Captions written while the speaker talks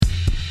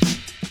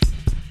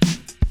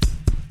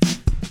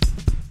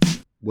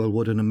Well,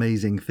 what an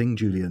amazing thing,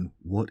 Julian.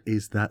 What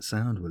is that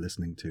sound we're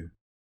listening to?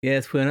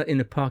 Yes, we're not in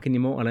the park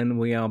anymore, Alan.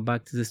 We are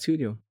back to the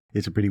studio.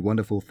 It's a pretty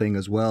wonderful thing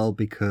as well,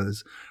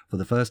 because for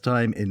the first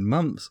time in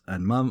months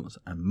and months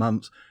and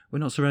months, we're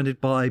not surrounded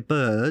by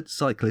birds,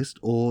 cyclists,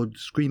 or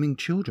screaming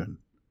children.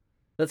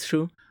 That's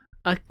true.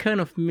 I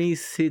kind of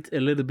miss it a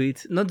little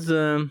bit.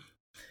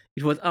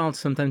 It was hard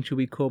sometimes to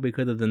record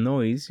because of the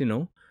noise,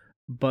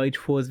 but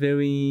it was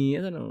very,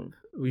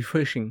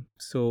 refreshing.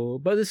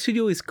 But the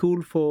studio is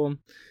cool for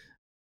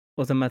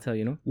the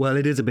matter, Well,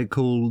 it is a bit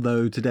cool,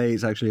 though today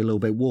it's actually a little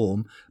bit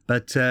warm,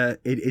 but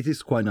it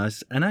is quite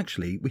nice. And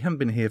actually, we haven't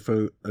been here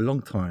for a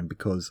long time,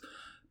 because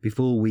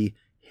before we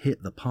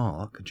hit the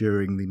park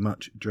during the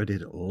much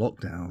dreaded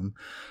lockdown,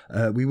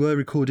 we were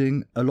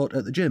recording a lot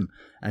at the gym.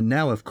 And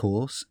now, of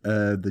course,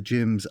 the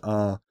gyms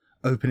are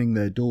opening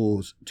their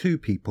doors to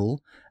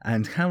people.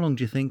 And how long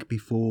do you think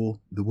before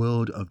the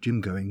world of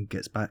gym going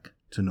gets back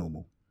to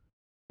normal?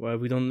 Well,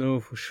 we don't know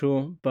for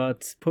sure,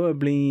 but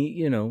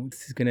probably,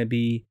 this is going to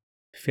be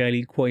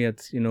fairly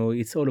quiet.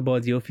 It's all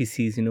about the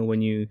offices,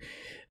 when you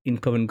in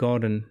Covent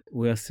Garden,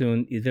 we are still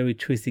in a very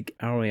touristic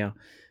area.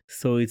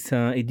 So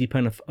it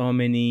depends on how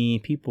many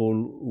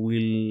people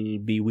will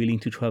be willing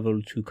to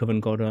travel to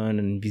Covent Garden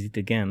and visit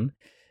again.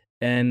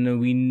 And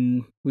we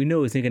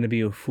know it's not going to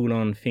be a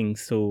full-on thing.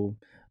 So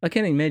I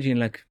can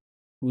imagine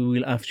we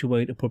will have to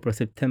wait a proper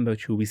September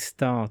to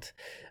start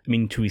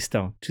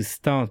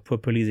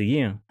properly the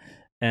year.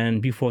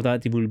 And before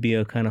that, it will be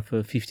a kind of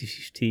a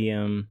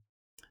 50-50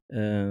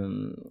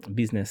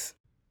 business.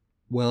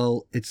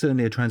 Well, it's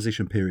certainly a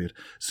transition period.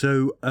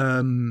 So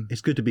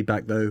it's good to be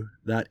back, though.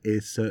 That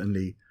is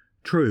certainly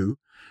true.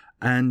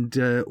 And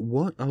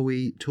what are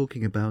we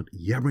talking about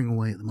yabbering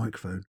away at the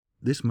microphone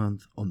this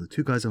month on the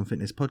Two Guys on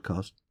Fitness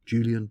podcast,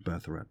 Julian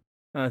Bertherat?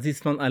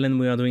 This month, Alan,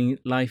 we are doing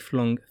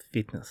lifelong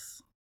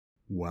fitness.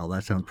 Well,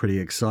 that sounds pretty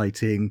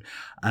exciting.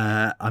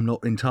 I'm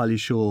not entirely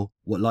sure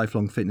what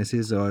lifelong fitness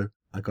is, so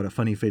I got a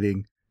funny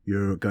feeling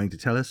you're going to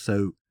tell us.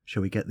 So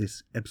shall we get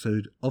this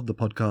episode of the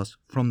podcast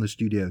from the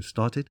studio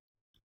started?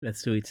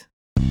 Let's do it.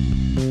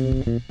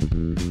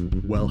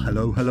 Well,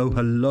 hello,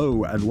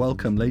 and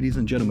welcome, ladies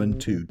and gentlemen,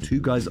 to Two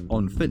Guys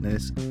on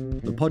Fitness,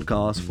 the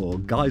podcast for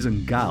guys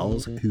and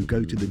gals who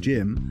go to the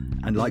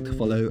gym and like to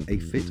follow a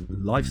fit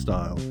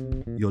lifestyle.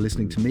 You're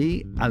listening to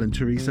me, Alan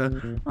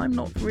Teresa. I'm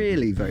not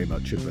really very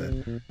much of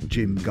a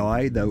gym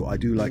guy, though I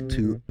do like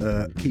to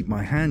keep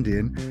my hand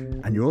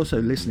in. And you're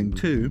also listening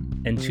to...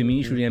 And to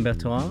me, Julien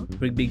Bertherat,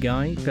 rugby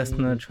guy,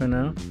 personal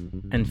trainer,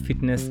 and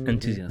fitness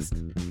enthusiast.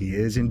 He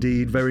is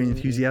indeed very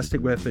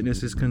enthusiastic where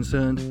fitness is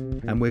concerned,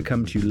 and we're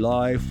coming to you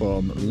live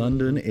from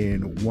London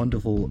in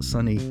wonderful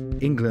sunny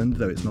England,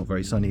 though it's not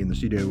very sunny in the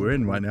studio we're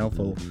in right now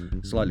for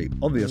slightly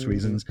obvious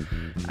reasons.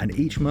 And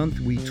each month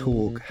we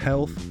talk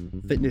health,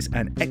 fitness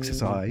and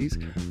exercise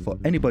for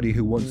anybody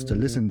who wants to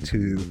listen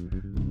to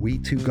we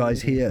two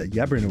guys here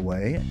yabbering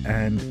away.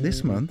 And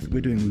this month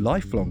we're doing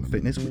lifelong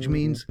fitness, which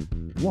means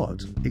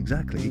what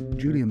exactly?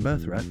 Julian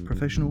Bertherat,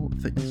 professional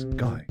fitness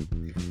guy.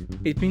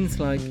 It means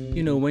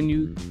when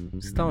you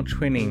start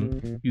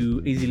training,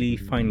 you easily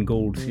find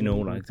goals,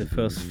 like the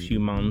first few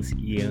months,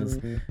 years.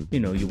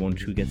 You want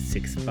to get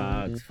 6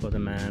 packs for the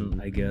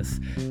man, I guess.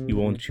 You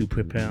want to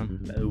prepare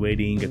a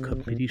wedding, a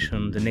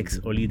competition, the next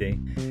holiday.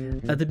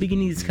 At the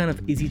beginning, it's kind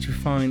of easy to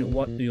find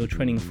what you're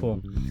training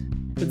for.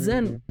 But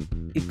then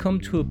it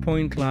comes to a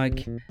point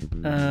life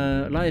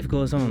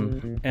goes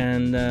on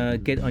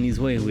and get on his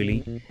way,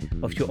 really,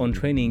 of your own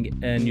training.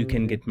 And you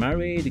can get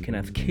married, you can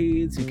have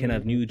kids, you can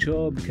have new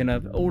job, you can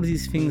have all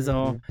these things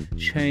are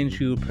change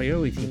your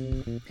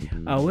priority.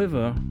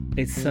 However,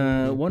 it's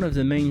one of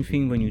the main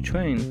things when you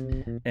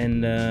train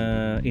and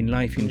in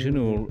life in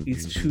general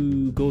is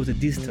to go the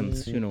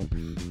distance,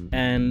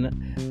 And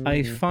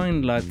I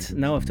find that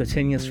now after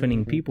 10 years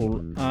training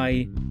people,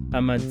 I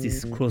am at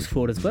this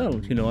crossroad as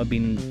well. I've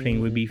been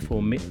playing rugby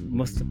for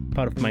most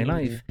part of my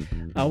life.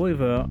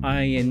 However,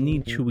 I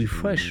need to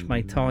refresh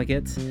my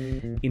target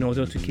in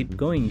order to keep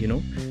going,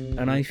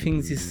 And I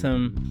think this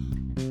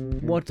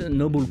what a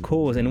noble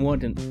cause and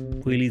what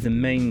really the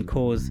main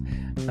cause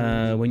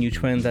when you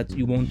train, that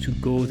you want to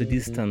go the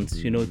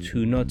distance, to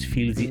not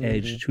feel the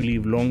edge, to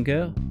live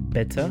longer,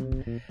 better,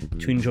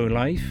 to enjoy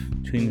life,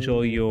 to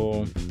enjoy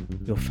your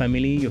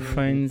family, your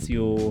friends,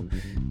 to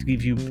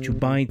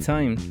buy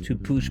time to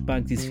push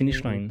back this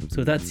finish line.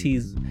 So that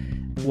is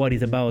what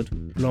it's about,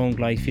 long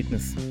life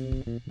fitness.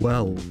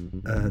 Well,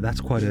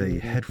 that's quite a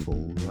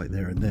headful right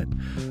there and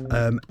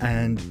then.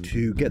 And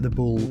to get the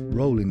ball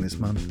rolling this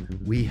month,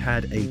 we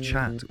had a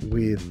chat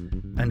with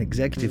an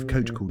executive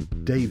coach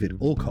called David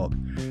Alcock,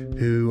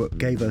 who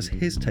gave us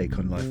his take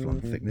on lifelong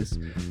fitness.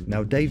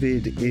 Now,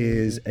 David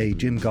is a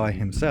gym guy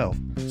himself,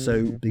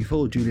 so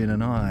before Julian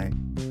and I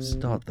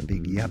start the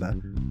big yabber,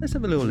 let's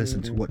have a little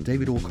listen to what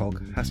David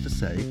Alcock has to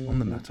say on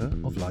the matter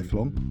of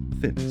lifelong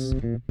fitness.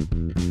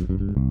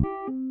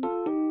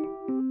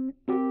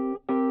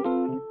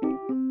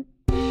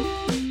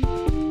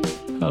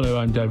 Hello,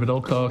 I'm David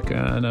Alcock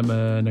and I'm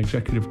an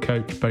executive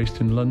coach based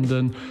in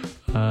London.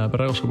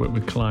 but I also work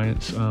with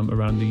clients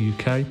around the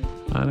UK.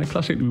 And I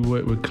classically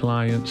work with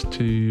clients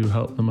to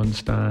help them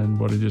understand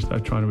what it is they're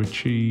trying to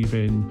achieve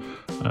in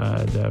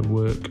their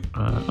work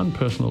and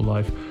personal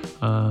life,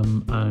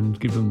 and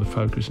give them the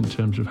focus in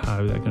terms of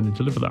how they're going to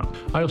deliver that.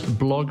 I also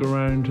blog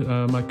around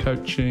my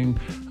coaching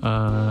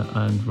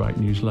and write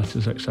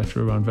newsletters,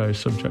 etc., around various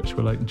subjects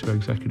relating to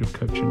executive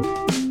coaching.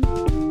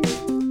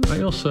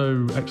 I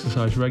also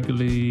exercise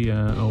regularly,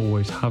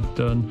 always have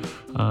done,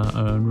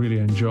 and really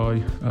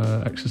enjoy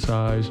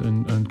exercise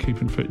and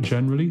keeping fit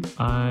generally.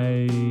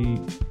 I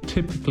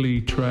typically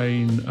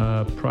train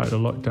prior to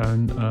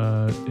lockdown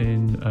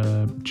in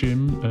a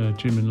gym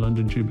in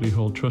London, Jubilee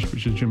Hall Trust,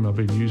 which is a gym I've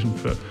been using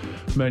for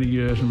many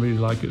years and really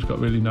like it. It's got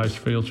a really nice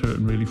feel to it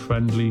and really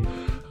friendly,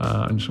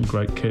 and some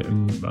great kit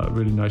and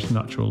really nice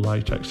natural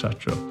light,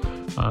 etc.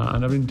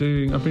 And I've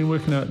been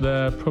working out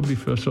there probably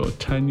for sort of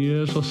 10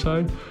 years or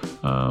so,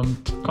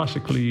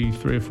 classically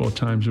 3 or 4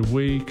 times a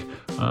week,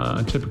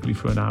 and typically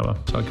for an hour.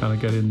 So I kind of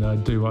get in there,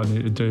 do what I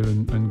need to do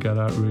and get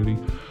out really.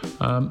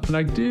 And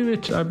I do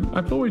it,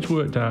 I've always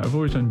worked out, I've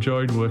always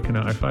enjoyed working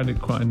out. I find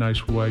it quite a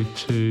nice way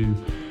to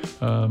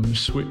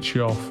switch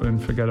off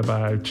and forget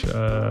about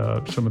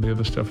some of the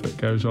other stuff that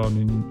goes on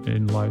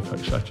in life,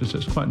 etc. So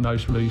it's quite a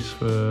nice release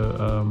for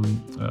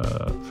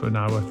an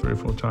hour, 3 or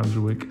 4 times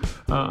a week.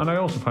 And I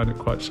also find it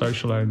quite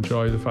social. I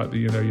enjoy the fact that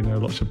you know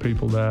lots of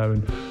people there,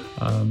 and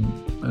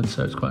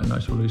so it's quite a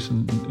nice release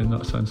in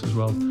that sense as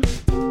well.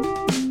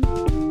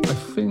 I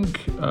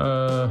think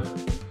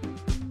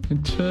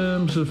in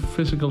terms of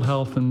physical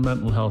health and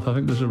mental health, I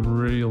think there's a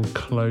real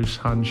close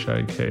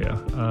handshake here.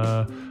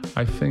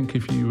 I think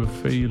if you were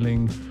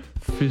feeling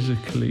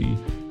physically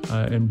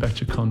in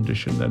better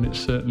condition, then it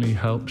certainly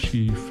helps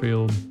you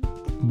feel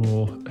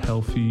more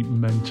healthy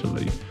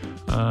mentally.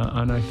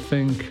 And I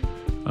think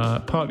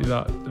partly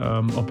that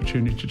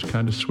opportunity to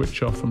kind of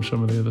switch off from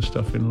some of the other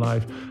stuff in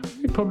life.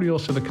 Probably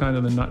also the kind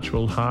of the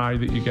natural high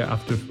that you get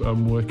after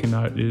working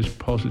out is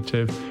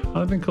positive. And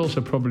I think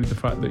also probably the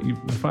fact that you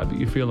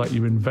feel like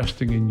you're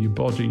investing in your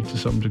body to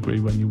some degree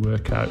when you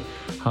work out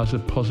has a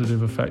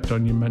positive effect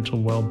on your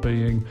mental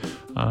well-being,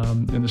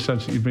 in the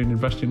sense that you've been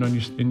investing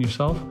in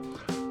yourself.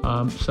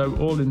 So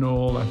all in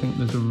all, I think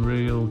there's a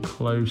real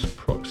close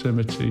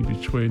proximity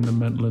between the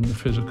mental and the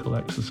physical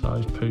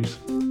exercise piece.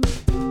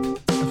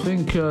 I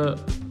think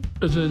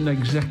as an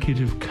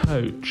executive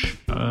coach,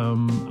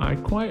 I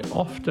quite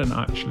often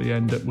actually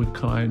end up with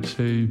clients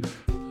who,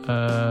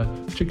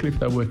 particularly if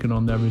they're working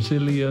on their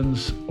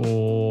resilience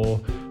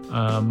or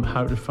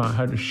how to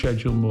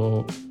schedule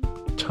more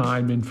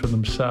time in for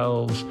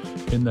themselves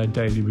in their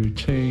daily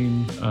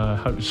routine,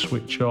 how to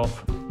switch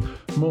off.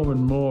 More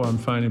and more I'm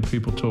finding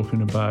people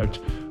talking about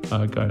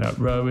going out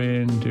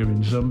rowing,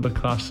 doing Zumba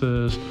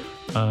classes,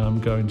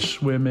 going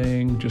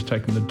swimming, just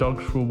taking the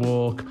dogs for a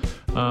walk.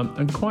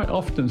 And quite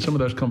often some of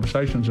those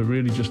conversations are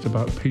really just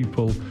about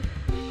people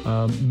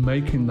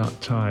making that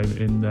time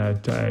in their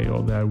day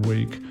or their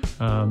week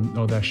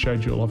or their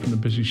schedule, often a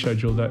busy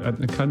schedule,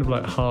 and kind of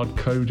like hard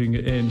coding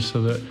it in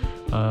so that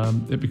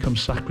it becomes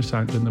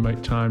sacrosanct and they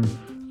make time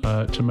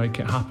to make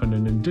it happen,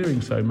 and in doing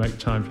so make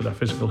time for their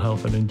physical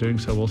health, and in doing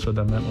so also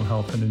their mental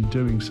health, and in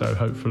doing so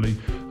hopefully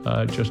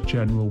just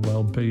general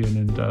well-being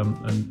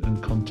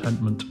and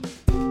contentment.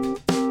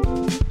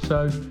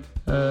 So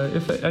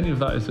if any of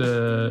that is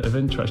of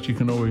interest, you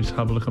can always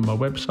have a look on my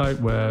website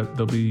where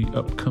there'll be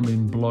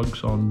upcoming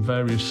blogs on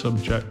various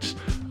subjects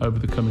over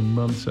the coming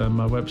months, and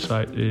my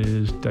website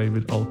is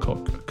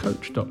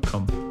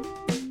davidalcockcoach.com.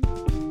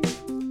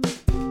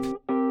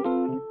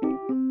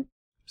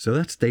 So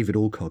that's David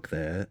Alcock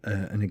there,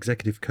 an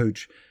executive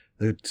coach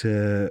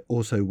that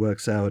also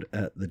works out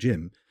at the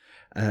gym,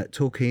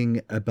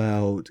 talking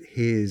about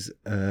his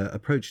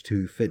approach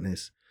to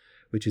fitness,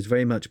 which is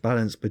very much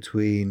balanced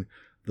between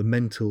the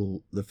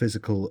mental, the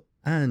physical,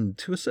 and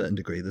to a certain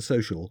degree, the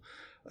social.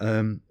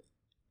 In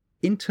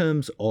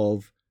terms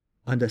of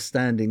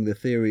understanding the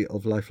theory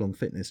of lifelong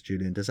fitness,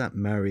 Julian, does that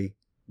marry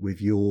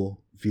with your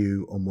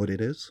view on what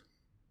it is?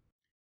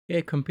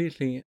 Yeah,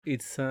 completely.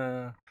 It's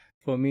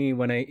for me,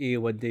 when I hear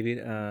what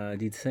David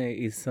did say,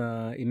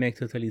 it makes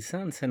totally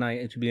sense.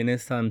 And to be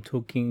honest, I'm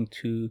talking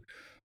to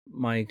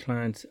my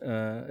clients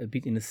a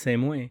bit in the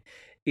same way.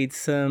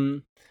 It's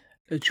a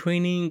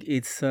training.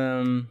 It's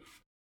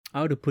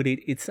how to put it.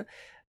 It's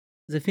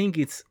the thing.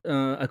 It's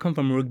I come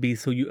from rugby,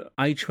 so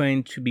I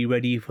train to be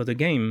ready for the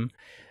game,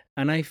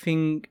 and I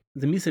think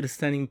the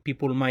misunderstanding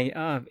people might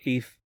have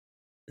if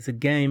the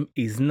game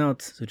is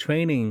not the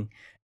training.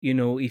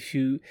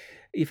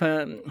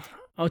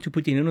 How to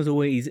put it in another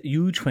way is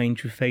you train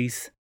to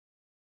face,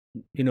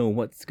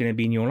 what's going to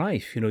be in your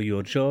life,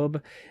 your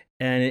job,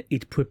 and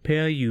it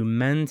prepare you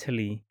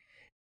mentally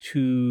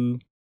to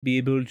be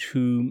able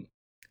to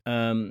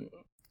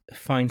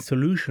find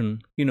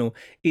solution.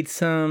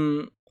 It's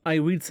I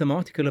read some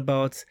article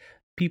about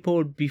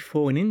people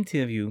before an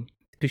interview,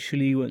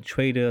 especially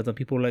traders or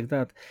people like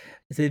that.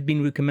 They've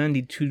been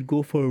recommended to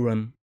go for a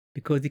run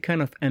because it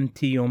kind of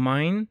empty your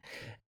mind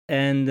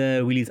and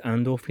release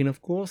endorphin,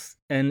 of course.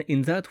 And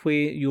in that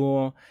way,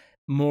 you're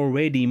more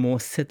ready, more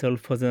settled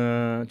for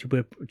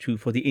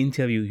for the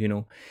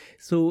interview.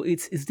 So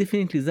it's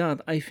definitely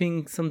that. I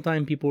think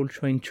sometimes people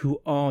train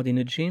too hard in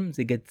the gym,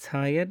 they get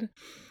tired,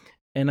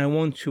 and I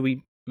want to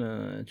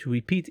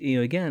repeat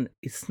here again.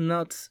 It's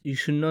not, you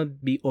should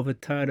not be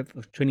overtired of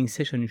a training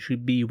session. You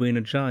should be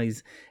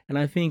re-energized, and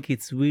I think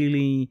it's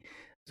really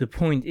the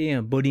point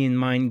here. Body and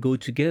mind go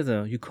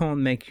together. You can't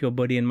make your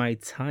body and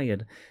mind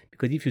tired,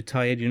 because if you're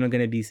tired, you're not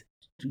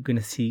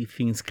gonna see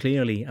things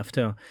clearly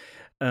after.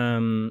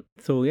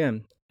 So yeah,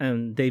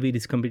 and David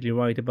is completely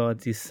right about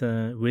this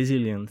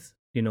resilience.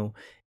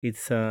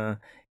 It's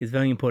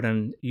very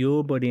important.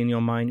 Your body and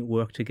your mind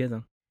work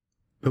together.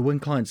 But when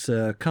clients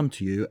come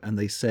to you and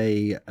they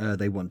say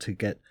they want to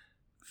get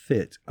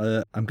fit,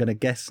 I'm going to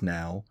guess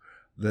now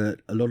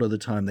that a lot of the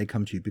time they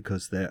come to you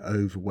because they're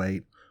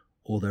overweight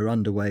or they're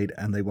underweight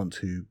and they want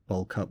to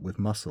bulk up with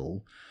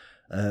muscle.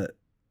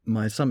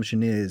 My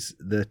assumption is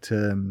that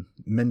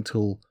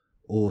mental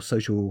or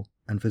social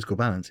and physical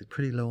balance is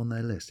pretty low on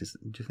their list.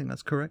 Do you think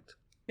that's correct?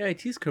 Yeah,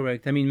 it is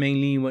correct. I mean,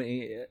 mainly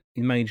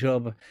in my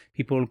job,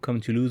 people come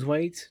to lose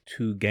weight,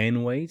 to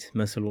gain weight,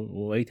 muscle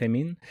weight, I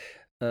mean,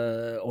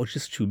 or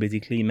just to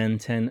basically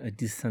maintain a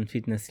decent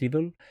fitness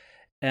level.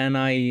 And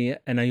I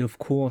of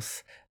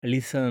course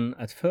listen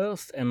at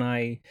first, and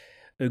I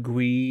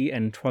agree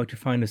and try to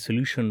find a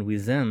solution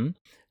with them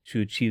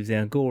to achieve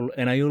their goal.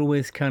 And I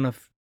always kind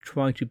of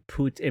try to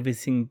put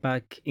everything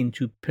back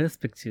into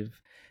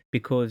perspective,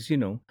 because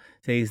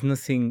there is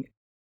nothing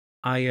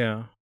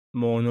higher,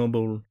 more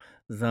noble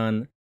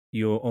than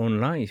your own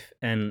life.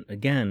 And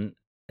again,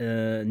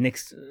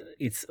 next,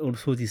 it's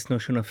also this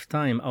notion of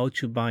time, how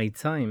to buy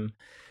time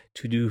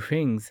to do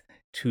things,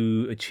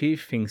 to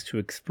achieve things, to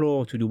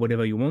explore, to do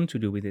whatever you want to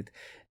do with it.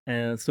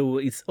 So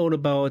it's all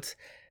about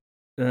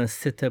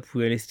set up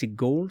realistic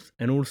goals,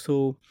 and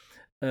also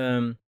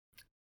in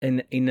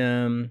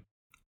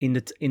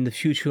the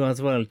future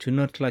as well, to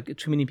not, like,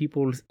 too many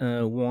people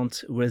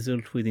want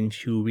results within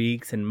few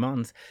weeks and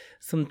months.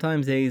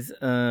 Sometimes there is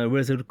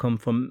result come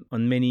from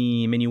on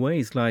many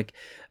ways, like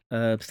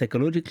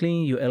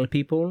psychologically, you help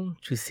people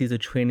to see the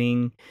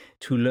training,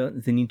 to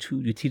learn. You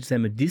teach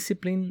them a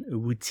discipline, a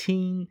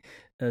routine,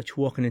 to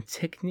work on a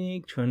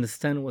technique, to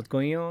understand what's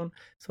going on.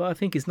 So I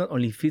think it's not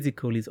only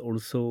physical; it's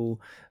also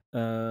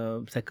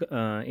it's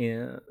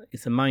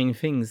a mind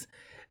things,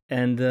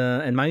 and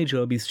my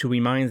job is to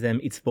remind them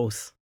it's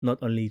both, not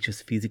only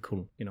just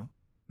physical.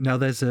 Now,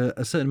 there's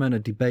a certain amount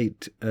of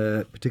debate,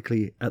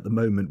 particularly at the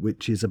moment,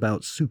 which is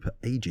about super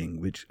aging,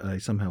 which I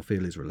somehow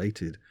feel is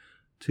related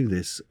to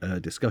this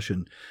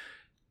discussion.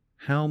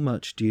 How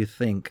much do you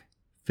think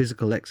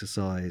physical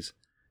exercise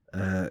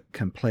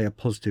can play a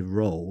positive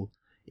role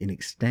in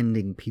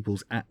extending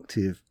people's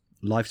active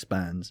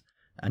lifespans?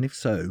 And if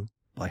so,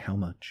 by how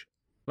much?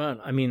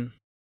 Well, I mean,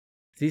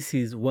 this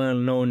is well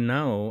known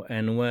now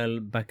and well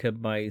backed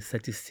up by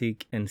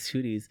statistics and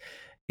studies.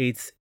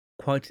 It's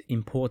quite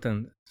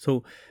important.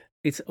 So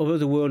it's over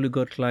the world. You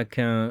got like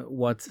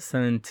what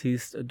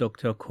scientists, a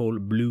doctor call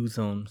blue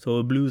zone. So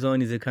a blue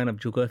zone is a kind of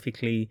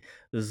geographically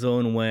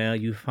zone where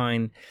you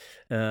find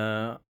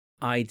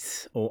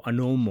heights or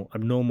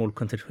abnormal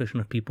concentration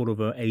of people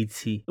over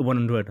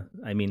 100.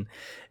 I mean,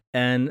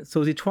 and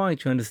so they try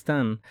to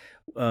understand.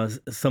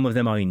 Some of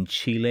them are in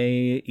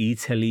Chile,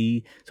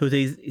 Italy. So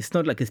it's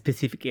not like a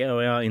specific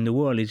area in the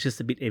world. It's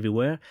just a bit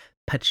everywhere.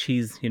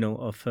 Patches,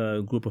 of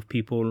a group of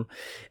people.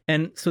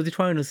 And so they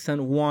try to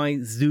understand why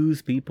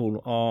those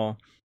people are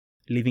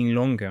living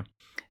longer.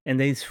 And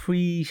there's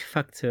 3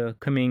 factors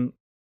coming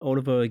all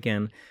over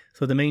again.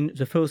 So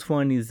the first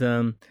one is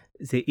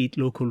they eat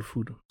local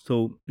food.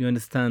 So you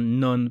understand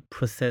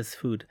non-processed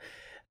food.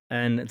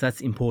 And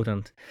that's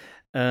important.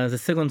 The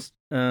second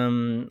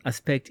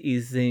aspect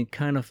is they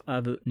kind of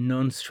have a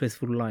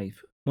non-stressful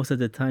life. Most of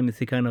the time,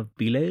 it's a kind of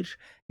village.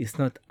 It's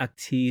not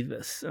active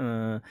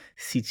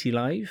city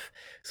life.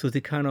 So they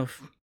kind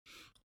of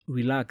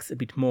relax a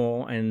bit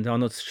more and are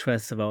not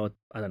stressed about,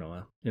 I don't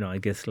know, I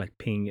guess like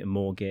paying a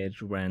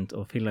mortgage, rent,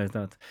 or things like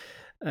that.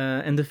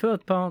 And the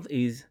third part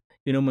is,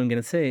 what I'm going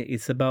to say,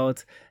 it's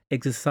about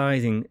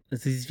exercising.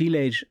 This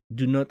village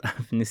do not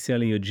have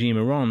necessarily a gym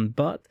around,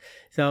 but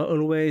there are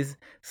always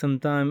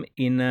sometimes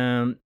in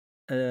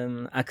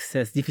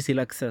difficult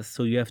access.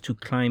 So you have to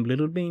climb a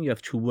little bit, you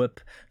have to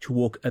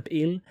walk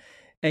uphill.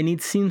 And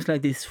it seems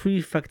like these 3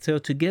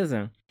 factors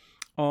together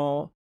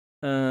are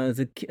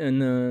the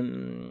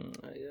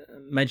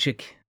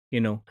magic,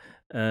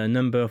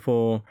 number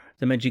for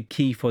the magic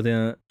key for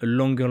the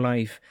longer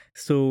life.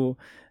 So,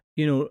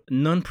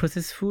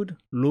 non-processed food,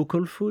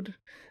 local food,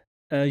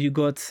 you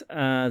got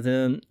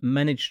the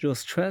manage your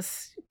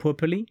stress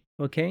properly,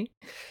 okay?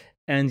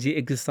 And the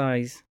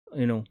exercise,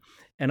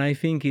 And I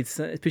think it's,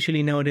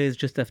 especially nowadays,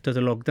 just after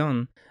the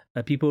lockdown,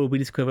 people will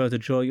discover the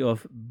joy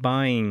of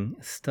buying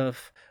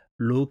stuff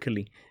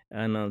locally.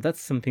 And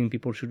that's something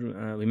people should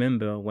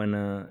remember when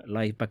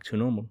life back to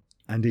normal.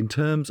 And in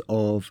terms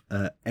of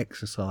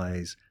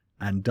exercise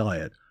and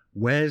diet,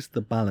 where's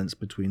the balance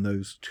between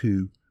those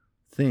 2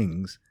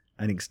 things?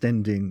 and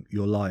extending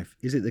your life,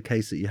 is it the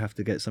case that you have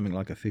to get something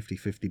like a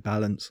 50-50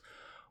 balance,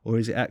 or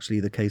is it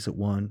actually the case that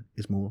one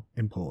is more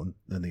important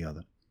than the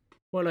other?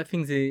 Well, I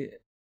think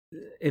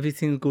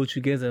everything goes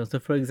together. So,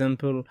 for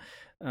example,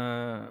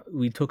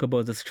 we talk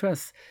about the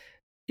stress.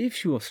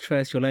 If you're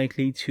stressed, you're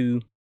likely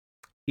to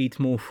eat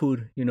more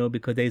food,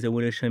 because there is a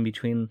relation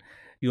between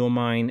your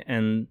mind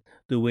and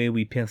the way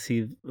we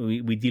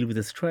deal with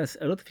the stress.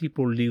 A lot of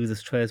people deal with the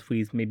stress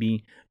with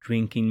maybe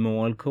drinking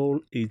more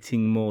alcohol,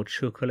 eating more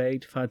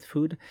chocolate, fast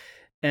food.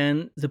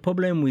 And the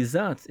problem with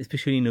that,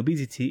 especially in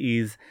obesity,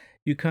 is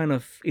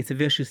it's a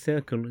vicious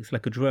circle. It's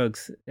like a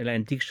drugs, like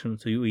addiction.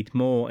 So you eat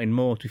more and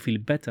more to feel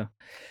better.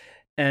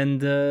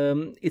 And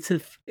it's a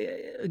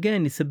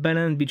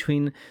balance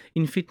between,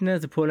 in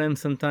fitness, the problem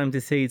sometimes they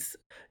say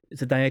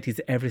the diet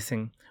is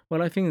everything.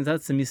 Well, I think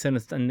that's a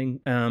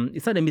misunderstanding.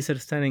 It's not a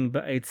misunderstanding,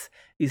 but it's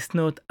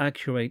not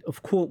accurate.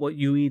 Of course, what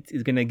you eat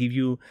is going to give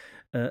you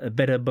a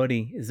better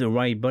body, the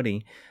right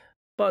body.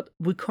 But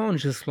we can't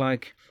just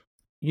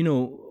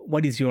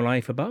what is your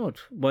life about?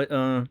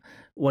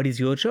 What is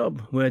your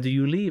job? Where do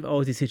you live?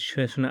 How is the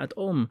situation at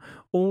home?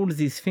 All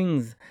these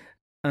things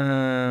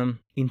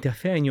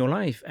interfere in your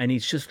life, and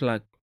it's just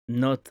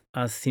not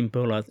as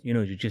simple as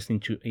you just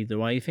need to eat the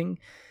right thing.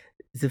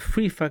 The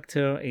free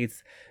factor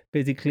is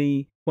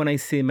basically, when I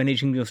say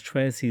managing your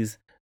stress, is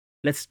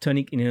let's turn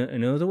it in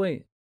another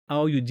way.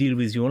 How you deal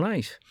with your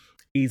life.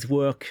 Is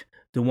work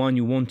the one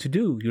you want to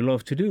do, you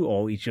love to do,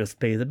 or it just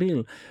pays the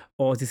bill,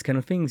 or these kind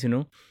of things,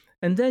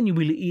 and then you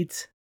will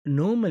eat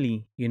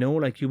normally, you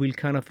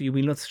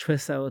will not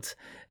stress out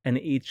and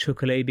eat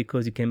chocolate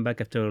because you came back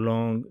after a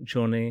long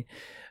journey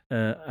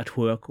at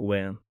work,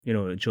 where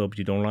a job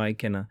you don't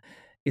like, and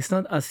it's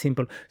not as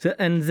simple. So,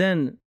 and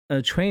then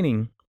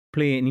training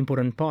play an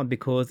important part,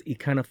 because it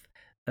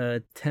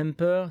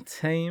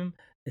tame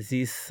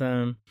this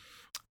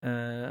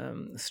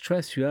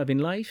stress you have in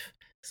life.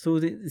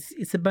 So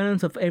it's a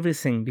balance of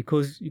everything,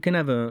 because you can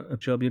have a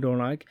job you don't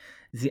like.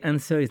 The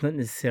answer is not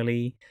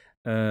necessarily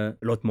a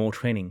lot more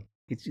training.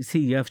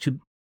 You have to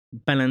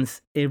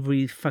balance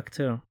every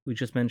factor we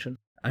just mentioned.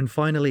 And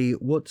finally,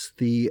 what's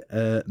the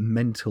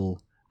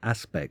mental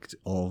aspect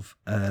of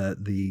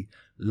the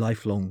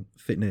lifelong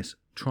fitness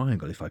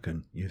triangle, if I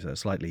can use a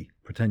slightly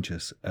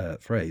pretentious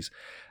phrase?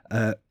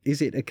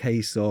 Is it a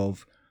case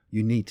of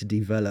you need to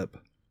develop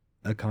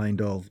a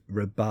kind of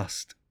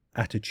robust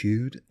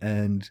attitude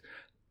and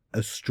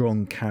a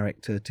strong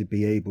character to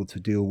be able to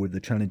deal with the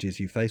challenges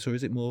you face, or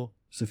is it more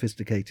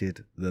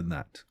sophisticated than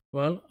that?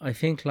 Well, I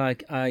think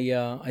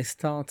I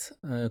start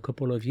a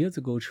couple of years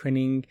ago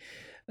training,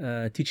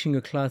 teaching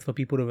a class for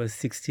people over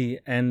 60,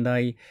 and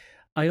I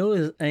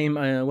always aim,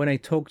 when I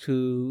talk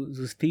to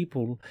those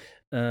people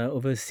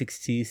over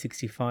 60,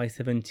 65,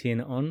 70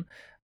 and on,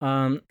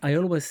 I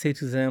always say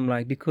to them,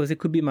 because it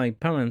could be my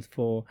parents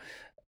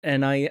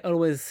and I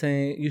always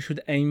say you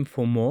should aim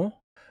for more,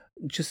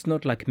 just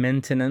not like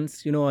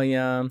maintenance.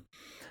 The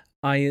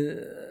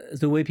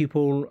way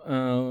people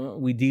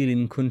we deal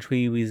in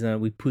country with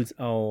we put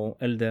our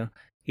elder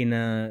in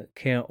a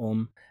care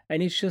home,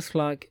 and it's just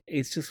like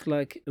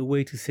a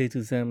way to say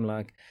to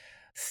them,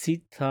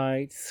 sit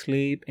tight,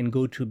 sleep, and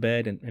go to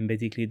bed and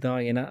basically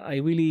die. And I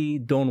really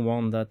don't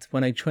want that.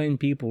 When I train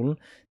people,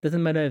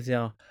 doesn't matter if they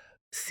are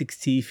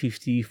 60,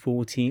 50,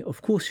 40.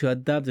 Of course, you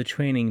adapt the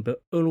training,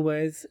 but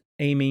always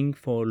aiming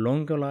for a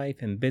longer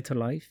life and better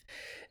life.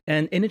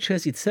 And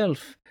NHS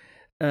itself,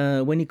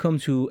 when it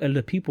comes to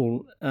elder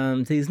people,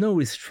 there is no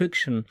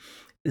restriction.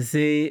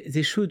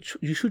 You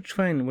should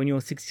train when you're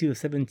 60 or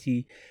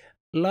 70,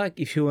 like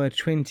if you were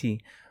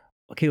 20.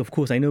 Okay, of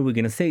course, I know we're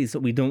going to say so.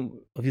 We don't,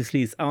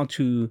 obviously, it's hard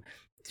to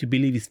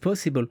believe it's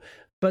possible,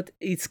 but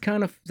it's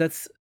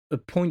that's a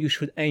point you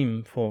should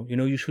aim for.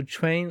 You should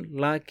train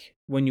like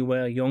when you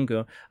were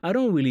younger. I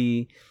don't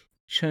really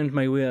change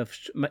my way of,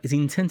 the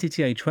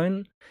intensity I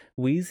train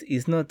with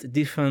is not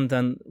different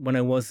than when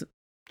I was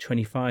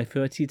 25,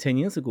 30, 10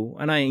 years ago.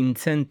 And I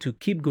intend to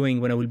keep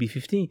going when I will be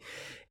 50.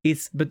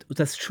 But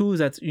that's true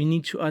that you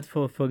need to add,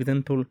 for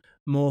example,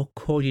 more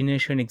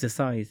coordination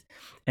exercise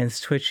and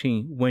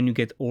stretching when you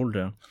get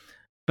older.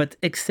 But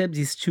except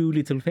these two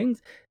little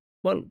things,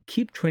 well,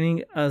 keep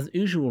training as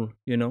usual,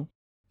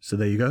 So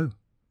there you go.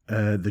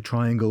 The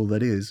triangle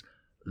that is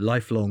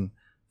lifelong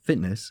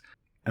fitness.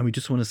 And we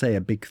just want to say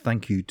a big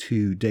thank you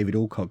to David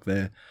Alcock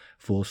there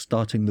for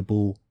starting the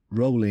ball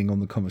rolling on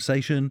the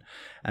conversation.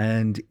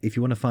 And if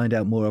you want to find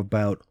out more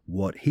about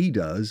what he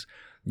does,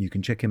 you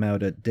can check him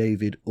out at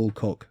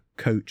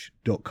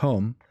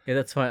davidalcockcoach.com. Yeah,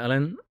 that's right,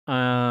 Alan.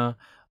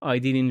 I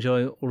did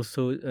enjoy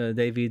also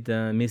David's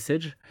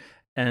message,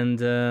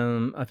 and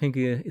I think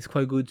it's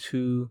quite good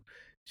to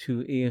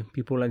hear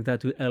people like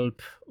that, to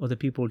help other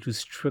people to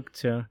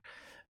structure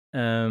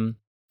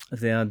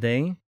their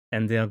day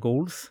and their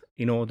goals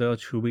in order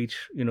to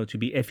reach, to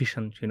be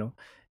efficient,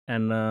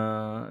 And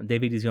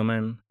David is your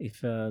man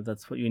if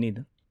that's what you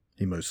need.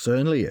 He most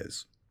certainly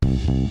is.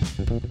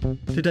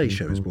 Today's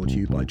show is brought to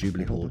you by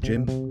Jubilee Hall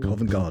Gym,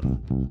 Covent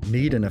Garden.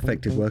 Need an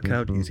effective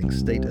workout using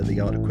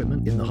state-of-the-art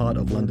equipment in the heart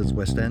of London's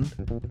West End?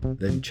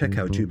 Then check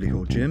out Jubilee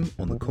Hall Gym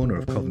on the corner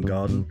of Covent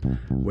Garden,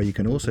 where you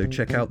can also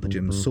check out the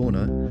gym's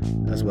sauna,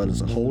 as well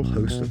as a whole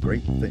host of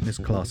great fitness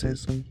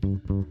classes.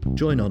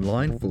 Join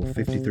online for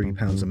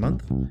 £53 a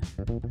month,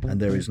 and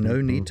there is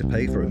no need to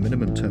pay for a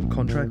minimum term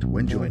contract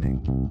when joining.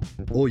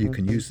 Or you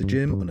can use the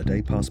gym on a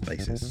day pass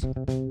basis.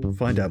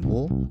 Find out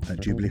more at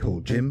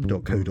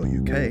jubileehallgym.co.uk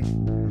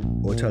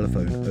or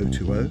telephone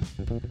 020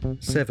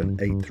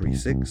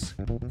 7836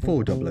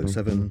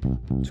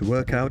 4007 to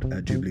work out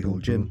at Jubilee Hall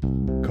Gym,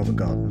 Covent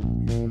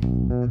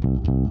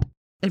Garden.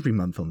 Every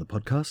month on the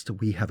podcast,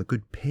 we have a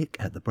good pick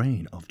at the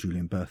brain of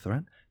Julian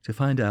Berthrand to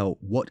find out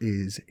what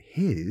is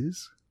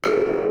his...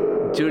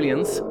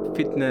 Julian's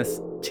fitness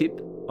tip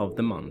of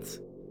the month.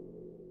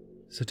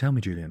 So tell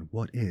me, Julian,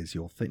 what is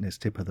your fitness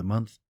tip of the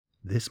month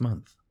this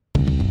month?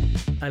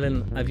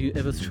 Alan, have you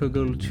ever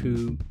struggled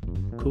to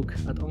cook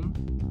at home?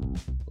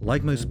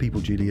 Like most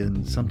people,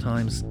 Julian,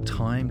 sometimes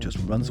time just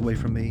runs away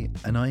from me,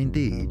 and I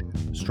indeed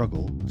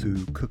struggle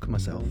to cook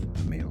myself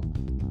a meal.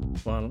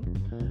 Well,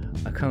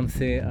 I can't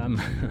say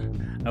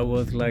I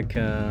was like,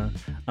 I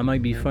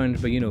might be fun,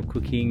 but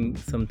cooking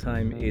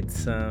sometimes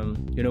it's,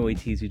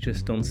 it is, you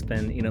just don't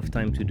spend enough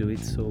time to do it,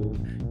 so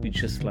you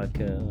just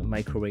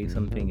microwave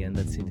something and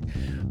that's it.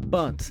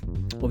 But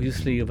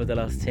obviously over the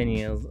last 10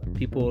 years,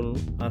 people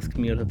ask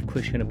me a lot of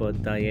questions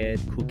about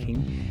diet,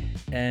 cooking,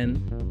 and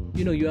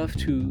you have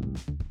to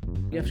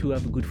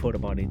have a good thought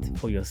about it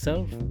for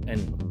yourself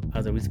and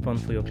as a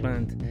response for your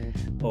client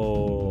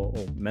or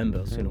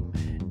members,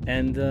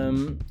 And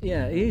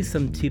here is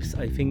some tips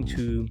I think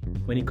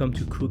when it comes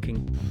to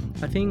cooking.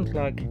 I think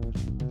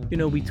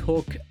we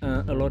talk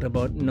a lot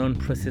about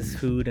non-processed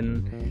food,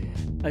 and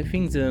I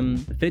think the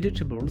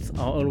vegetables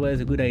are always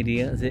a good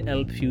idea. They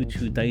help you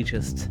to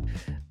digest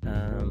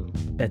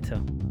better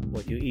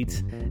what you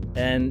eat,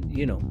 and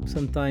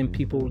sometimes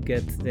people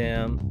get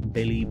their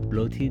belly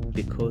bloated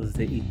because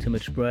they eat too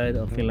much bread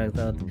or things like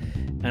that,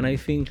 and I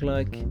think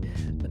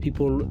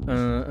people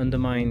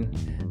undermine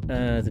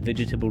the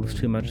vegetables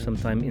too much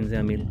sometimes in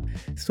their meal.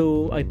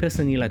 So I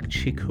personally like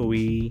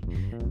chicory,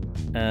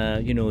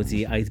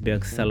 the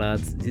iceberg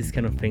salads, these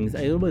kind of things.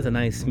 I always a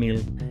nice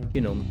meal,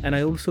 and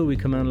I also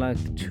recommend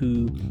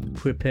to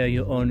prepare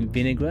your own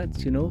vinaigrette,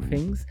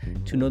 things,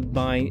 to not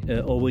buy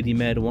already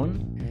made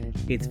one.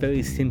 It's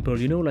very simple,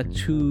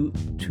 two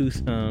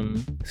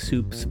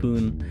soup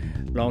spoon,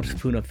 large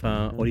spoon of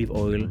olive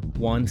oil,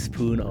 1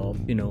 spoon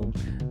of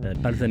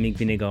balsamic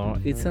vinegar.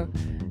 It's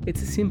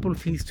a simple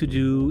thing to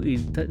do.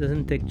 It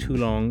doesn't take too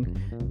long,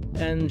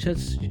 and you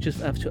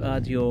just have to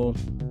add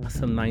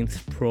some nice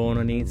prawn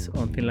on it or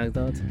something like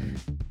that.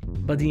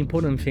 But the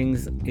important thing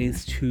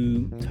is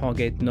to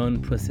target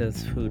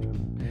non-processed food,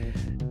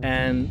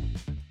 and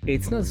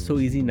it's not so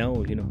easy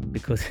now,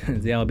 because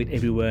they are a bit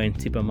everywhere in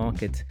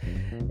supermarket.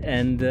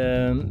 And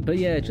but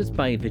yeah, just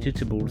buy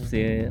vegetables.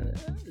 They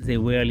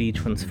rarely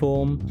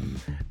transform.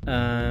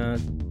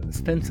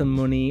 Spend some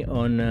money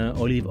on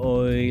olive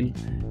oil,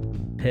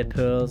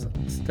 peppers,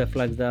 stuff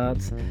like that.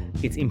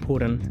 It's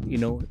important,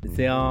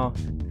 they are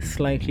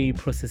slightly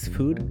processed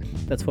food.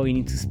 That's why you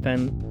need to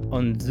spend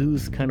on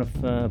those kind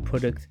of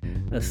products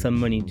some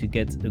money to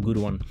get a good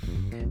one.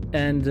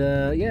 And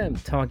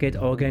target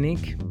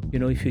organic,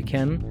 if you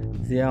can.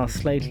 They are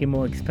slightly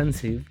more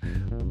expensive,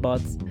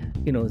 but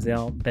they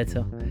are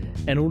better.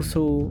 And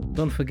also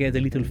don't forget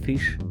the little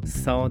fish,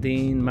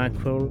 sardine,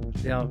 mackerel.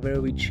 They are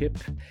very cheap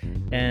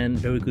and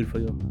very good for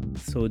you.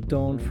 So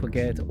don't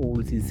forget all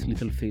these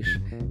little fish,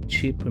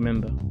 cheap,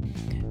 remember.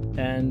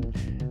 And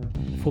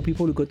for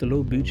people who got a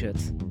low budget,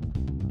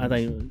 as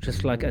I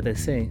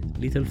say,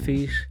 little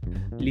fish,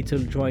 little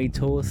dry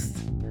toast,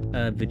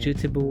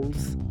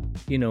 vegetables.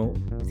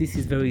 This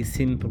is very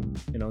simple,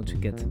 to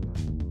get.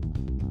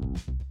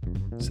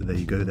 So there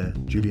you go there.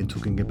 Julian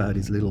talking about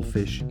his little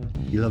fish.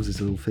 He loves his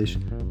little fish.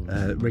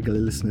 Regular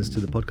listeners to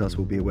the podcast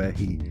will be aware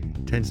he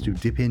tends to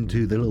dip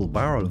into the little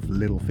barrel of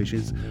little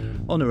fishes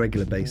on a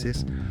regular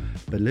basis.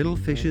 But little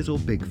fishes or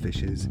big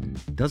fishes,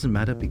 doesn't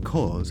matter,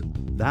 because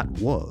that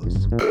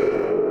was...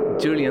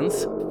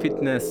 Julian's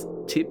fitness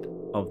tip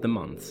of the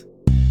month.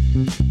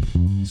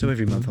 So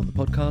every month on the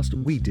podcast,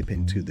 we dip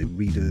into the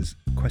reader's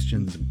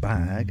questions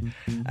bag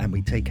and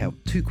we take out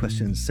 2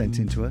 questions sent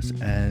in to us,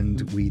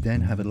 and we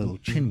then have a little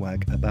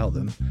chinwag about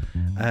them,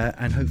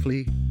 and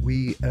hopefully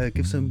we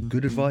give some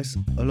good advice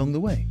along the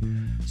way.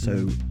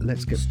 So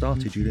let's get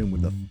started, Julian,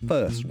 with the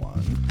first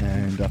one,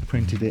 and I've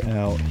printed it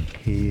out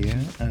here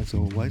as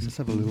always. Let's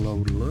have a little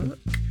old look.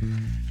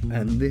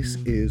 And this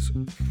is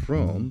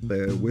from,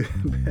 bear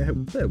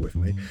with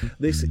me,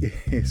 this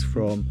is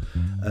from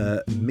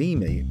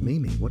Mimi,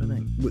 what a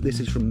name. This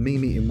is from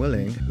Mimi in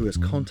Welling, who has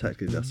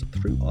contacted us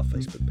through our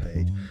Facebook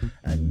page,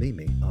 and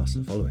Mimi asked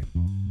the following: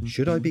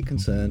 should I be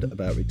concerned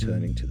about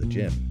returning to the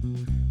gym?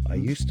 I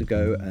used to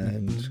go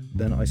and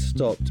then I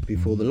stopped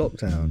before the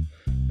lockdown,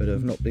 but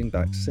have not been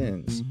back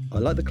since. I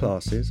like the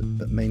classes,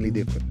 but mainly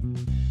the equipment.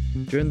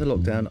 During the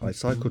lockdown, I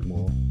cycled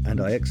more and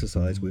I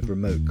exercise with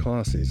remote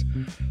classes.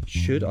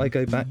 Should I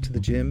go back to the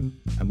gym?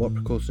 And what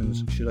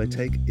precautions should I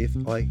take if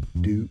I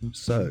do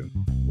so?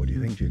 What do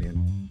you think,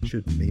 Julian?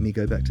 Should Mimi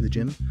go back to the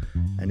gym?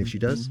 And if she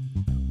does,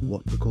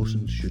 what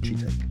precautions should she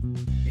take?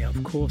 Yeah,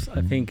 of course.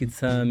 I think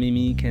it's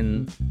Mimi.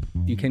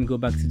 You can go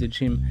back to the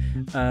gym.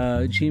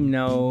 Gym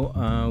now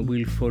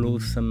will follow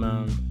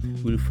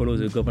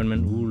the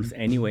government rules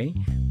anyway,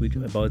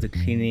 about the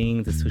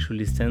cleaning, the social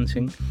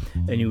distancing,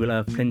 and you will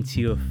have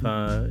plenty of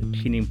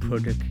cleaning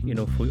product,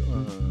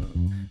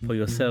 for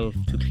yourself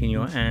to clean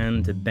your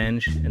hand, the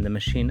bench, and the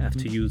machine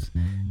after use.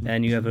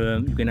 And you're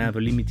gonna have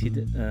a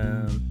limited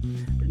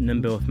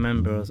number of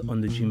members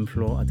on the gym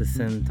floor at the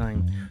same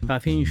time. I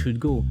think you should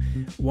go.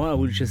 What I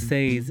would just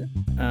say is,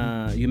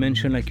 you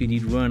mentioned like you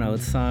did run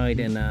outside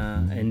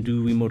and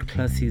do remote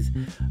classes.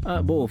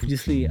 But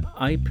obviously,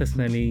 I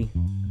personally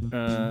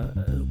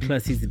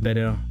class is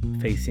better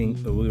facing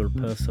a real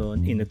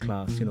person in a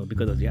class,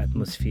 because of the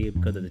atmosphere,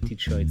 because of the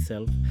teacher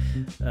itself.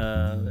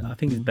 I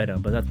think it's better,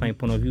 but that's my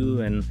point of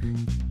view, and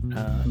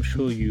I'm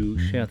sure you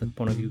share that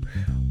point of view.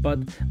 But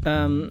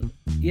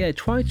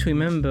try to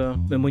remember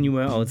when you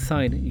were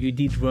outside, you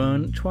did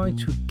run. Try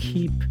to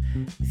keep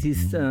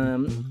this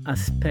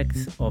aspect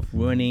of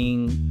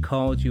running,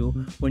 cardio,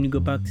 when you go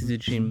back to the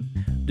gym.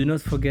 Do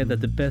not forget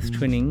that the best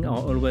training are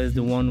always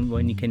the one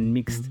when you can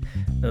mix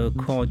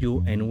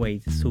cardio and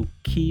weight. So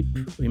keep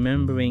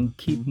remembering,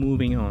 keep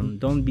moving on.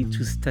 Don't be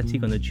too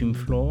static on the gym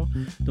floor.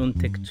 Don't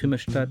take too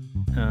much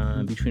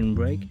time between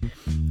break.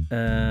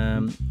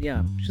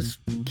 Just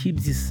keep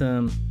this,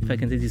 if I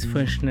can say, this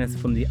freshness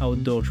from the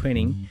outdoor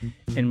training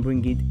and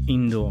bring it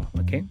indoor,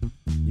 okay?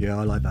 Yeah,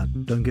 I like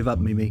that. Don't give up,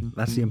 Mimi.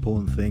 That's the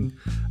important thing,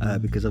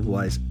 because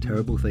otherwise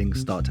terrible things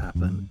start to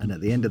happen. And at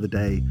the end of the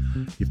day,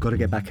 you've got to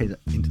get back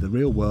into the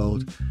real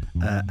world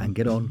and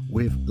get on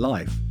with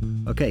life.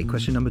 Okay,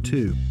 question number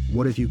 2.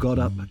 What have you got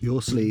up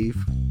your sleeve,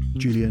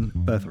 Julian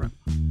Bertherat?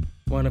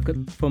 Well, I've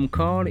got from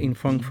Carl in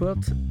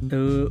Frankfurt,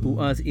 who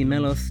has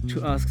emailed us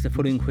to ask the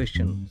following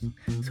questions.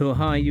 So,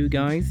 hi you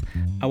guys,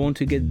 I want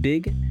to get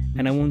big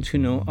and I want to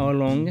know how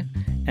long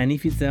and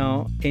if there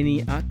are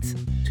any acts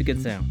to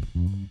get there.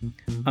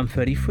 I'm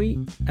 33,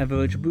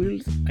 average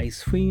build, I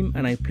swim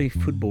and I play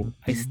football.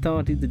 I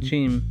started the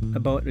gym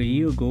about a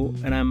year ago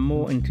and I'm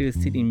more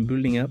interested in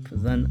building up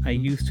than I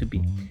used to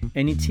be.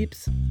 Any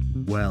tips?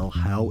 Well,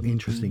 how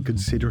interesting,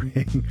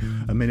 considering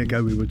a minute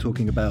ago we were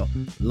talking about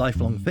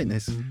lifelong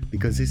fitness,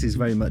 because this is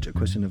very much a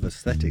question of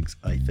aesthetics,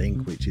 I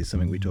think, which is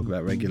something we talk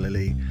about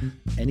regularly.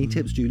 Any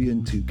tips,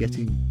 Julian, to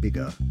getting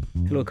bigger?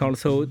 Hello, Carl.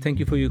 So thank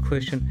you for your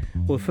question.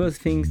 Well,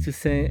 first things to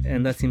say,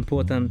 and that's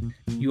important,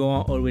 you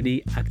are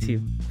already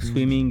active.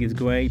 Swimming is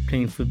great,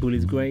 playing football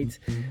is great.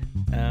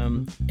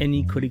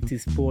 Any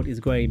collective sport is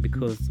great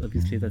because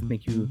obviously that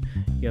makes you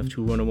have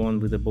to run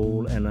around with the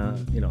ball and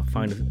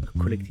find a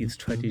collective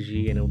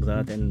strategy and all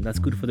that, and that's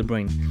good for the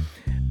brain.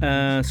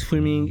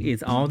 Swimming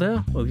is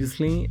harder,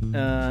 obviously,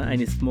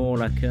 and it's more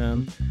like a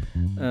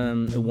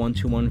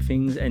one-to-one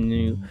things,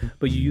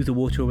 but you use the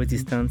water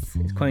resistance.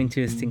 It's quite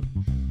interesting.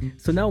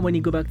 So now when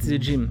you go back to the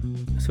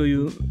gym, so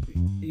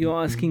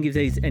you're asking if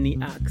there is any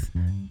hacks,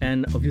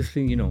 and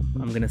obviously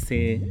I'm gonna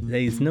say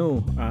there is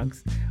no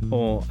hacks,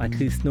 or at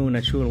least no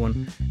natural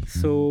one.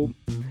 So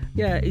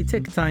yeah, it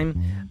takes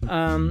time.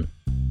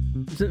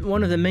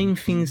 One of the main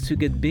things to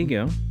get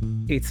bigger,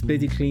 it's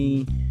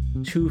basically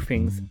 2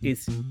 things.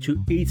 It's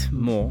to eat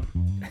more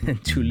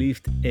and to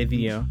lift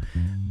heavier,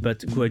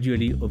 but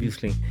gradually,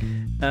 obviously.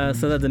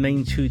 So that's the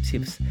main 2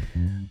 tips.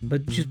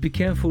 But just be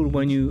careful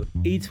when you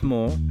eat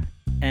more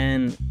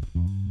and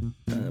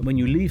when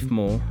you lift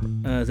more.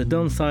 The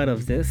downside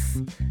of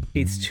this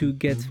is to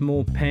get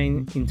more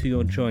pain into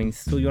your joints.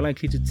 So you're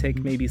likely to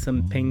take maybe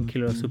some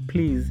painkillers. So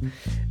please,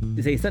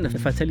 there is not a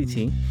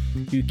fatality.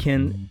 You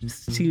can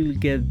still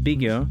get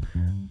bigger,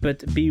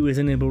 but be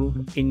reasonable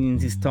in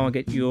this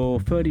target. You're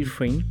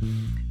 33,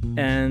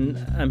 and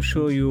I'm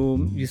sure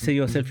you say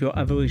yourself your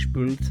average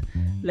build.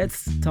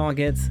 Let's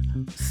target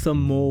some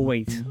more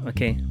weight,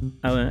 okay?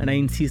 And I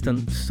insist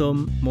on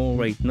some more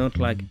weight, not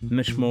like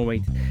much more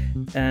weight.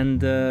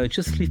 And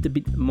just lift a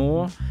bit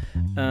more.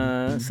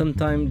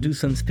 Sometimes do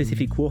some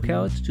specific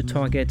workouts to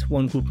target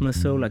one group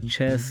muscle like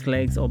chest,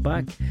 legs, or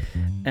back.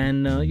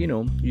 And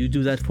you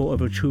do that for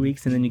over 2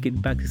 weeks, and then you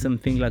get back to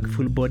something like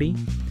full body.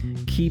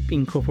 Keep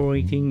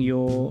incorporating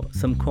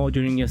some core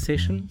during your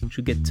session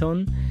to get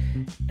tone,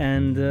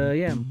 and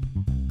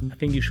I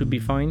think you should be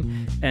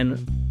fine. And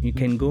you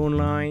can go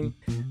online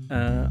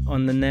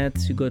on the net.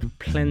 You got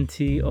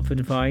plenty of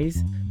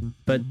advice,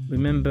 but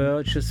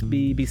remember, just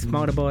be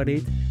smart about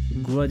it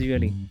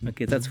gradually.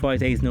 Okay, that's why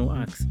there is no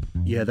hacks.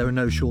 Yeah, there are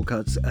no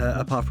shortcuts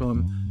apart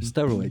from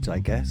steroids, I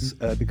guess,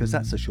 because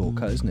that's a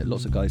shortcut, isn't it?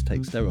 Lots of guys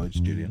take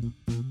steroids, Julian.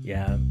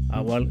 Yeah,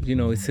 well,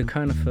 it's a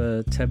kind of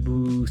a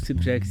taboo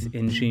subject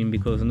in gym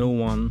because no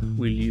one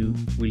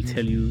will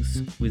tell you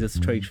with a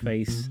straight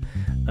face,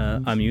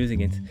 I'm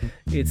using it.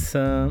 It's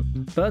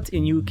but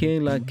in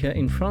UK, like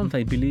in France,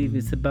 I believe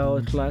it's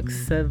about like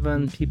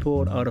 7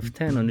 people out of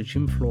 10 on the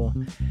gym floor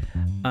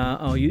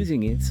are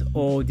using it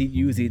or did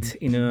use it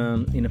in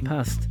a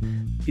past.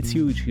 It's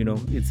huge,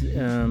 it's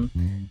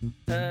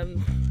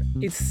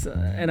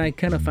and I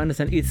kind of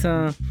understand. It's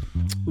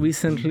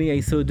recently I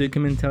saw a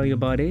documentary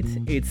about it.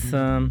 It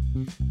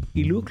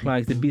looked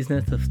like the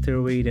business of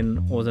steroid and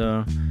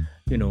other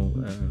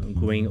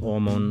growing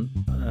hormone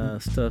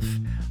stuff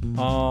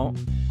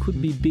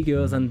could be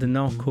bigger than the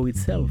narco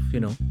itself.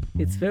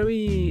 It's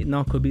very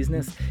narco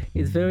business.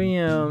 It's very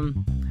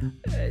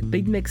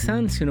it makes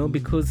sense,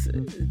 because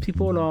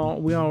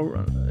we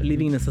are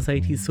living in a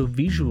society so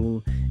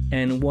visual,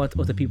 and what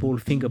other people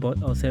think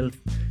about ourselves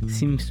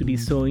seems to be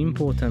so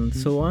important.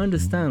 So I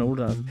understand all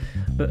that,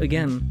 but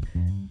again,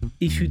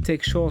 if you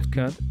take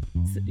shortcut,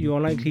 you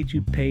are likely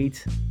to pay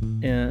it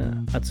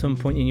at some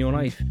point in your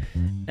life,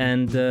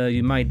 and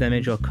you might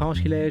damage your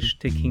cartilage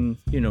taking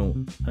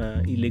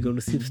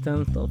illegal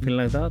substance or something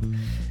like that,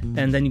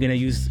 and then you're gonna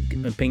use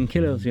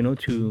painkillers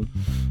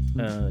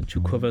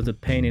to cover the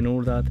pain and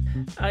all that.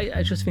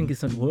 I just think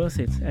it's not worth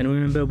it. And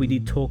remember, we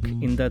did talk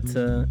in that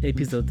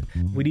episode,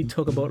 we did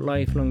talk about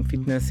lifelong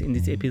fitness in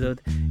this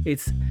episode.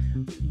 It's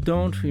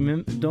don't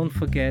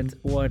forget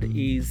what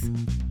is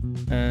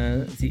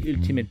the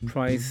ultimate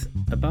prize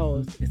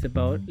about. It's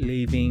about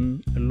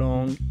living a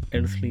long,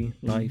 healthy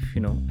life,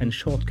 and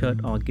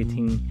shortcuts are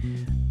getting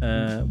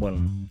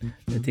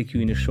they take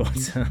you in a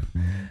short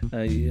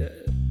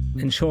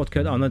and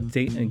shortcuts are not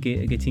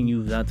getting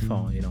you that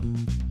far.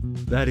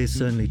 That is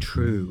certainly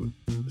true.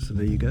 So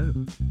there you go.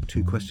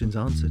 2 questions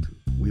answered.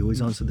 We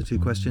always answer the 2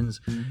 questions.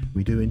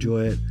 We do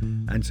enjoy it.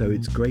 And so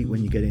it's great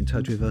when you get in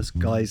touch with us,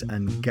 guys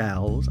and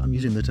gals. I'm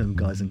using the term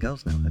guys and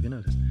gals now. Have you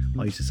noticed?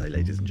 I used to say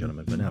ladies and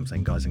gentlemen, but now I'm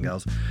saying guys and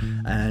gals.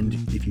 And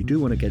if you do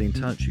want to get in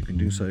touch, you can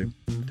do so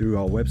through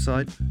our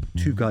website,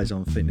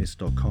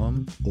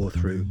 2guysonfitness.com, or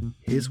through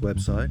his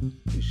website,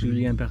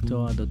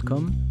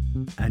 julienpertora.com.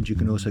 And you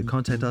can also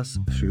contact us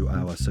through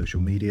our social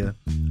media,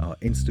 our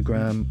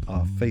Instagram,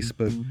 our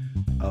Facebook,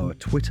 our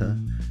Twitter.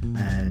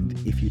 And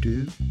if you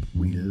do,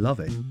 we love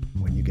it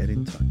when you get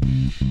in touch.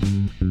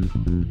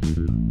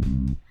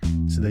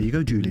 So there you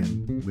go,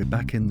 Julian. We're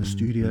back in the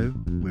studio.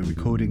 We're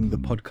recording the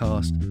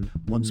podcast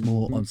once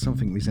more on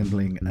something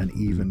resembling an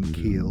even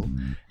keel.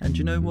 And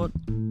you know what?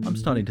 I'm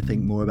starting to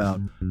think more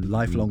about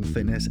lifelong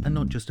fitness and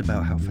not just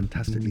about how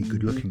fantastically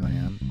good looking I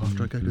am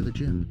after I go to the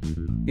gym.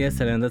 Yes,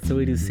 Alan, that's the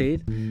way to say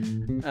it.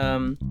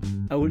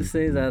 I would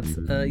say that,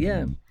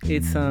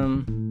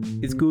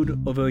 it's good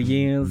over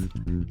years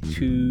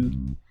to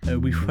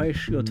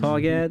refresh your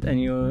target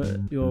and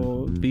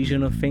your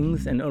vision of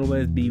things, and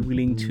always be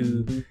willing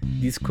to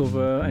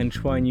discover and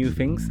try new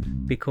things,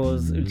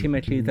 because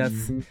ultimately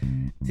that's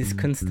this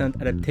constant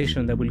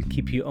adaptation that will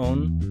keep you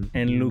on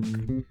and look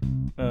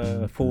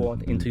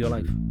forward into your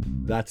life.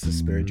 That's the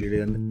spirit,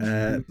 Julian.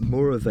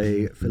 More of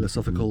a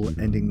philosophical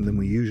ending than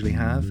we usually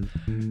have.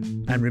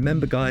 And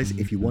remember, guys,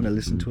 if you want to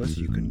listen to us,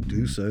 you can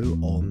do so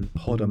on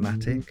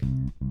Podomatic,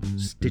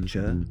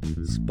 Stitcher,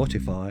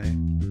 Spotify,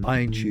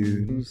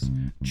 iTunes,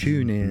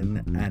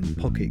 TuneIn, and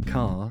Pocket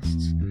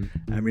Casts.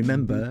 And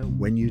remember,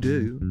 when you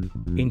do,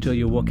 enjoy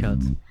your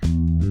workout.